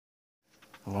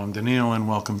Hello, I'm Daniel, and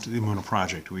welcome to the Emunah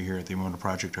Project. We here at the Emunah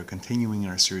Project are continuing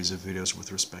our series of videos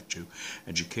with respect to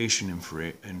education,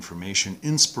 information,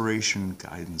 inspiration,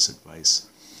 guidance, advice.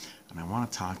 And I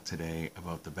want to talk today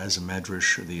about the Beis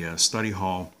Medrash, the study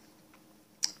hall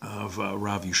of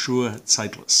Rav Yehoshua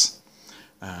Tzeitles.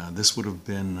 This would have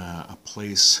been a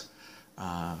place,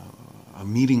 a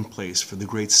meeting place for the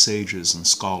great sages and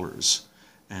scholars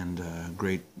and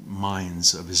great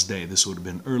minds of his day. This would have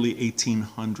been early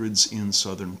 1800s in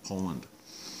southern Poland.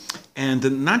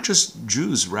 And not just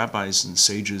Jews, rabbis and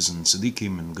sages and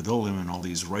tzaddikim and gedolim and all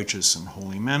these righteous and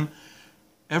holy men.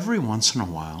 Every once in a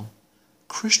while,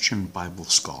 Christian Bible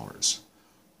scholars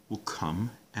will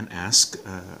come and ask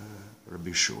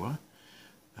Rabbi Yehoshua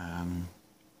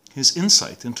his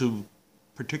insight into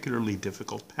particularly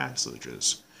difficult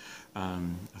passages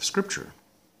of Scripture.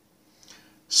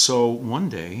 So one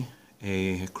day,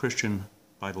 a Christian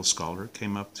Bible scholar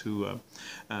came up to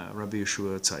Rabbi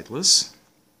Yehoshua Tzeitles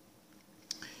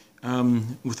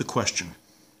with a question.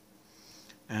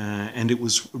 And it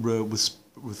was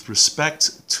with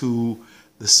respect to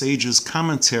the sage's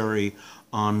commentary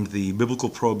on the biblical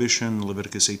prohibition,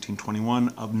 Leviticus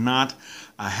 18:21, of not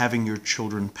having your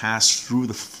children pass through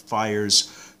the fires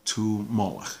to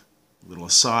Molech. A little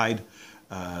aside,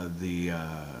 the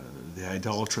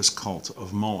idolatrous cult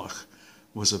of Molech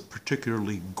was a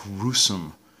particularly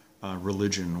gruesome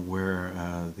religion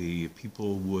where the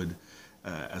people would,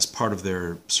 as part of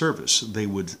their service, they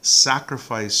would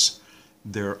sacrifice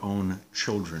their own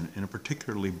children in a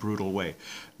particularly brutal way.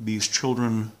 These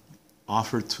children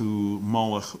offered to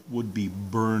Molech would be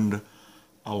burned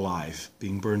alive.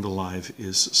 Being burned alive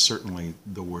is certainly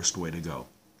the worst way to go.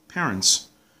 Parents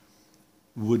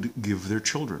would give their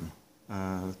children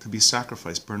to be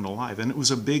sacrificed, burned alive. And it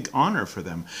was a big honor for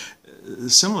them.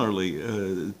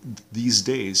 Similarly, these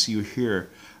days you hear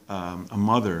a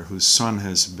mother whose son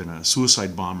has been a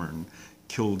suicide bomber and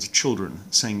killed children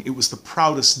saying, "It was the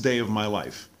proudest day of my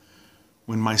life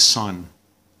when my son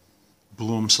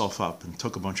blew himself up and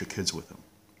took a bunch of kids with him."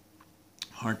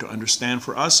 Hard to understand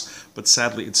for us, but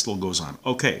sadly it still goes on.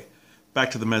 Okay, back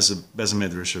to the Beis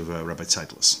Medrash of Rabbi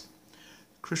Tzeitles.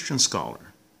 Christian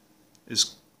scholar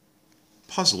is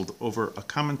puzzled over a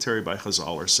commentary by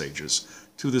Chazal or sages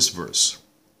to this verse.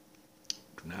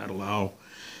 Do not allow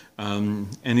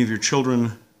any of your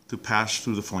children to pass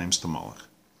through the flames to Molech.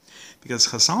 Because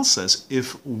Chazal says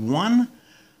if one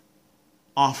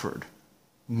offered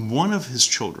one of his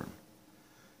children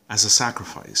as a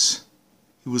sacrifice,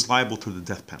 he was liable to the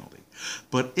death penalty.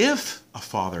 But if a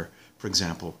father, for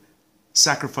example,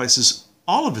 sacrifices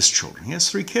all of his children, he has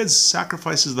 3 kids,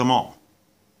 sacrifices them all,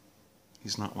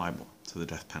 he's not liable to the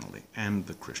death penalty. And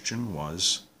the Christian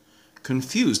was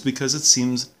confused because it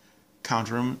seems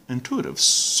counterintuitive.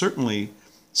 Certainly,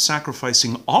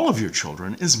 sacrificing all of your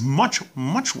children is much,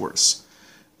 much worse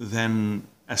than,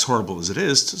 as horrible as it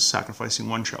is, to sacrificing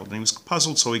one child. And he was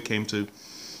puzzled, so he came to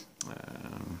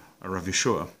Rav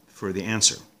Yehoshua for the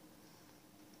answer.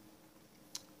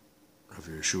 Rav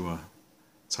Yehoshua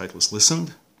Tzeitles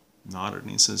listened, nodded,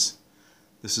 and he says,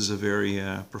 "This is a very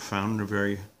profound and a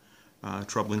very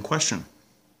troubling question.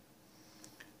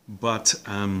 But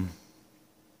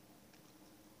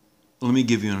let me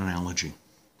give you an analogy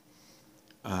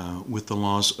with the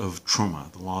laws of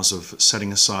Terumah, the laws of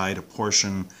setting aside a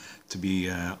portion to be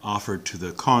offered to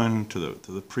the Kohen, to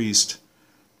the priest,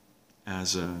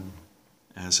 as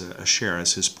a share,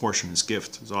 as his portion, his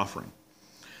gift, his offering.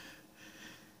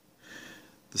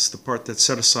 This is the part that's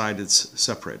set aside, it's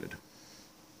separated.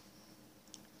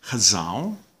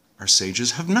 Chazal, our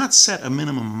sages, have not set a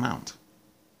minimum amount.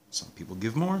 Some people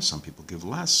give more, some people give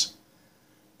less.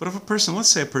 But if a person, let's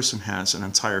say a person has an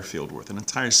entire field worth, an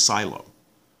entire silo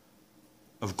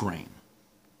of grain,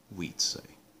 wheat,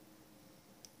 say.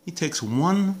 He takes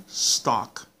one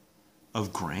stalk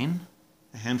of grain,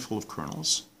 a handful of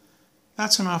kernels.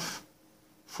 That's enough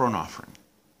for an offering.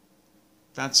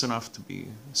 That's enough to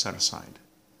be set aside.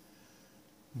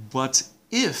 But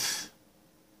if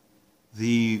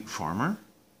the farmer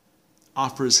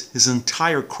offers his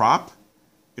entire crop,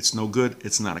 it's no good,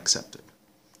 it's not accepted.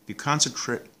 If he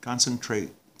consecrates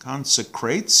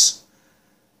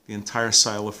the entire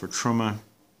silo for Terumah,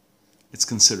 it's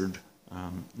considered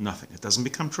nothing. It doesn't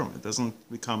become Terumah, it doesn't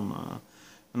become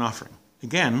an offering.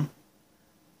 Again,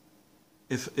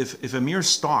 if a mere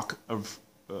stalk of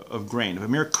grain, if a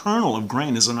mere kernel of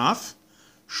grain is enough,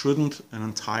 shouldn't an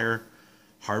entire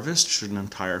harvest, should an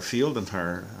entire field,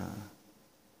 entire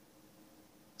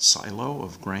silo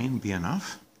of grain be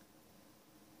enough?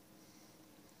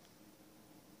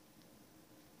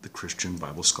 The Christian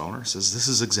Bible scholar says, this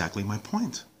is exactly my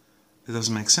point. It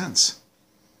doesn't make sense.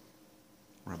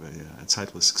 Rabbi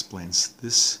Tzeitles explains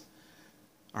this.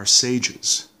 Our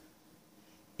sages,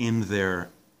 in their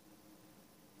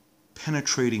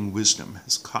penetrating wisdom,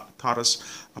 has taught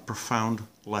us a profound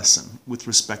lesson with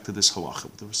respect to this halacha,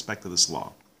 with respect to this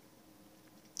law.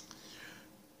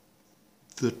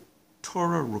 The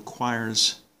Torah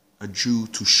requires a Jew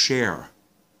to share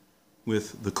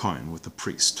with the Kohen, with the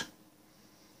priest.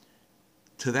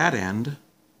 To that end,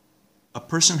 a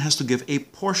person has to give a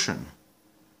portion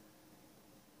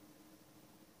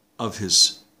of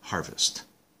his harvest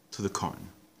to the Kohen.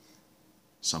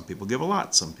 Some people give a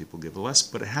lot, some people give less,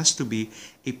 but it has to be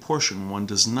a portion. One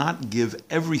does not give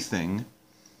everything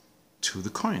to the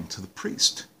Kohen, to the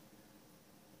priest.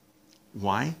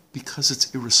 Why? Because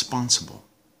it's irresponsible.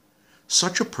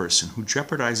 Such a person who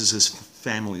jeopardizes his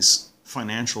family's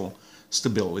financial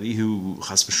stability, who,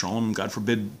 chas v'shalom, God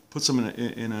forbid, puts him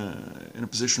in a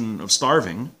position of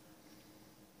starving,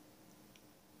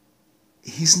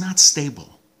 he's not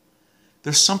stable.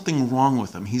 There's something wrong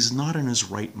with him. He's not in his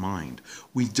right mind.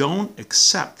 We don't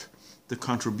accept the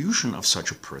contribution of such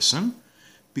a person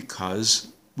because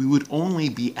we would only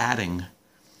be adding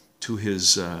to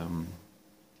his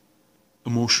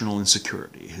emotional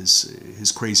insecurity,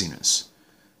 his craziness.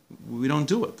 We don't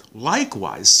do it.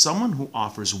 Likewise, someone who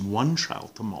offers one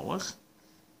child to Molech,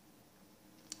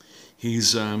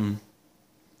 he's liable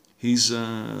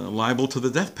to the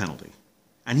death penalty,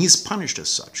 and he's punished as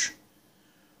such.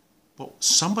 But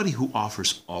somebody who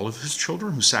offers all of his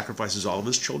children, who sacrifices all of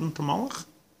his children to Molech,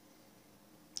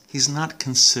 he's not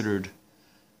considered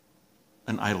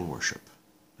an idol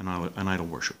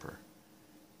worshiper.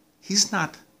 He's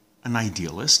not an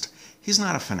idealist. He's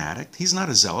not a fanatic. He's not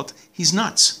a zealot. He's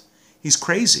nuts. He's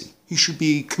crazy. He should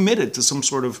be committed to some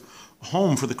sort of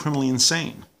home for the criminally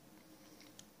insane.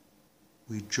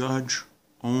 We judge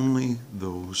only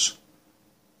those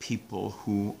people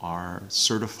who are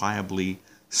certifiably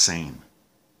sane,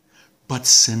 but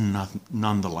sin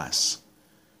nonetheless.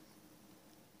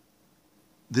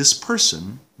 This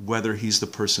person, whether he's the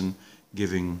person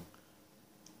giving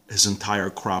his entire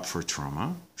crop for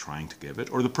Terumah, trying to give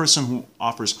it, or the person who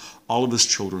offers all of his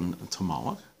children to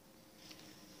Molech,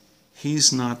 he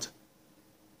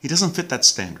doesn't fit that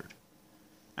standard,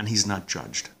 and he's not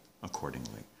judged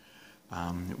accordingly.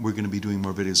 We're going to be doing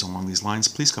more videos along these lines.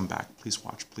 Please come back, please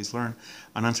watch, please learn.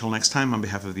 And until next time, on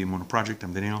behalf of the Emunah Project,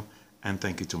 I'm Daniel, and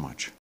thank you too much.